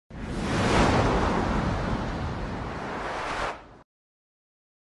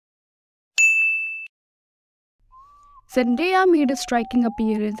Zendaya made a striking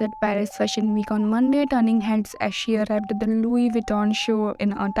appearance at Paris Fashion Week on Monday, turning heads as she arrived at the Louis Vuitton show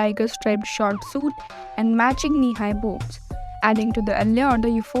in a tiger-striped short suit and matching knee-high boots. Adding to the allure, the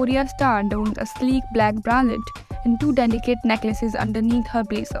Euphoria star donned a sleek black bralette and two delicate necklaces underneath her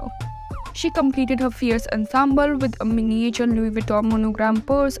blazer. She completed her fierce ensemble with a miniature Louis Vuitton monogram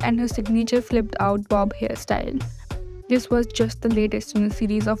purse and her signature flipped-out bob hairstyle. This was just the latest in a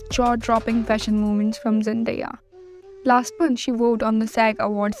series of jaw-dropping fashion moments from Zendaya. Last month, she wore on the SAG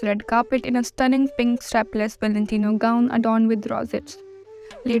Awards red carpet in a stunning pink strapless Valentino gown adorned with rosettes.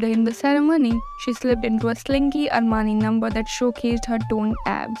 Later in the ceremony, she slipped into a slinky Armani number that showcased her toned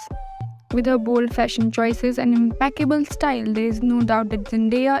abs. With her bold fashion choices and impeccable style, there is no doubt that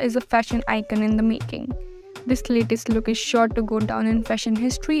Zendaya is a fashion icon in the making. This latest look is sure to go down in fashion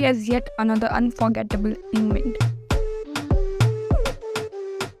history as yet another unforgettable moment.